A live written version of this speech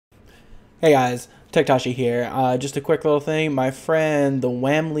Hey guys, Tektashi here. Just a quick little thing. My friend, the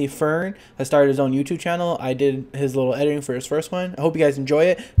Wambly Fern, has started his own YouTube channel. I did his little editing for his first one. I hope you guys enjoy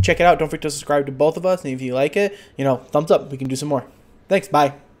it. Check it out. Don't forget to subscribe to both of us. And if you like it, thumbs up. We can do some more. Thanks.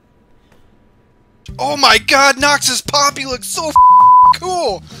 Bye. Oh my god, Nox's Poppy looks so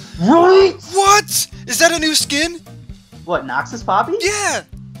cool! Right? What? Is that a new skin? What, Nox's Poppy? Yeah!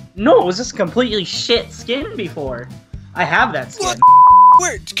 No, it was just completely shit skin before. I have that skin. What?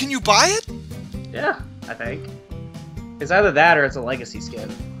 Where? Can you buy it? Yeah, I think. It's either that or it's a legacy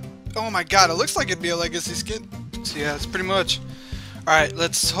skin. Oh my god, it looks like it'd be a legacy skin. So yeah, it's pretty much. Alright,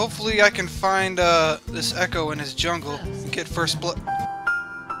 hopefully I can find this Echo in his jungle and get first blood.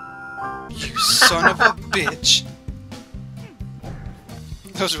 You son of a bitch.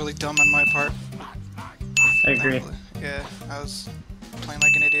 That was really dumb on my part. I agree. Yeah, I was playing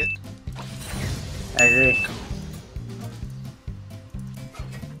like an idiot. I agree.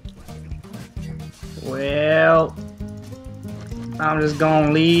 Well, I'm just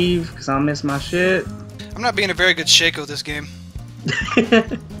gonna leave because I miss my shit. I'm not being a very good Shaco this game.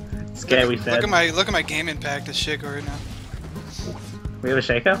 Scary we fed. Look at my game impact as Shaco right now. We have a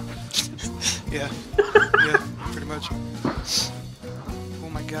Shaco? Yeah. Yeah, pretty much. Oh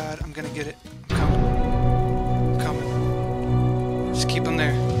my god, I'm gonna get it. I'm coming. I'm coming. Just keep him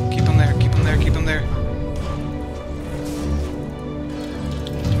there. Keep him there. Keep him there. Keep him there.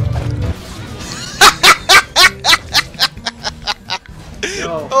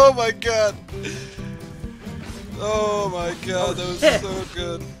 Yo. Oh my god. Oh my god, that was shit. so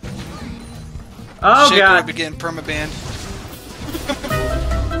good. Oh Shaco god. would be getting permabanned.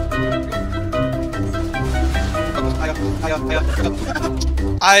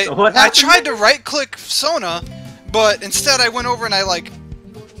 I tried to right click Sona, but instead I went over and I like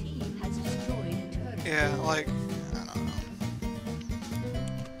I don't know.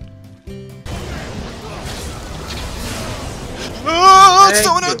 Oh,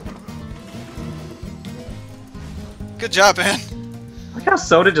 Sona! Good job, man. Look how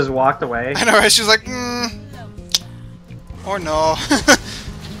Soda just walked away. I know, right? She was like, or no. Can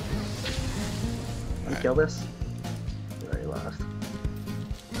we kill this? We already lost.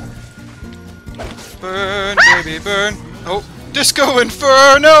 Burn, baby, burn. Oh, Disco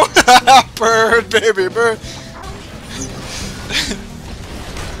Inferno! Burn, baby, burn.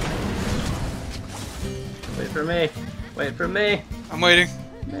 Wait for me. Wait for me. I'm waiting.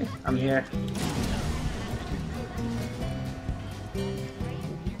 I'm here.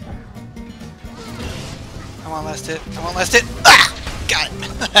 I want last hit. I want last hit. Ah! Got it.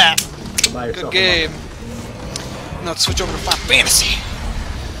 Buy yourself Good game. Now let's switch over to Final Fantasy.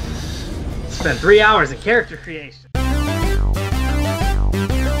 Spent 3 hours in character creation.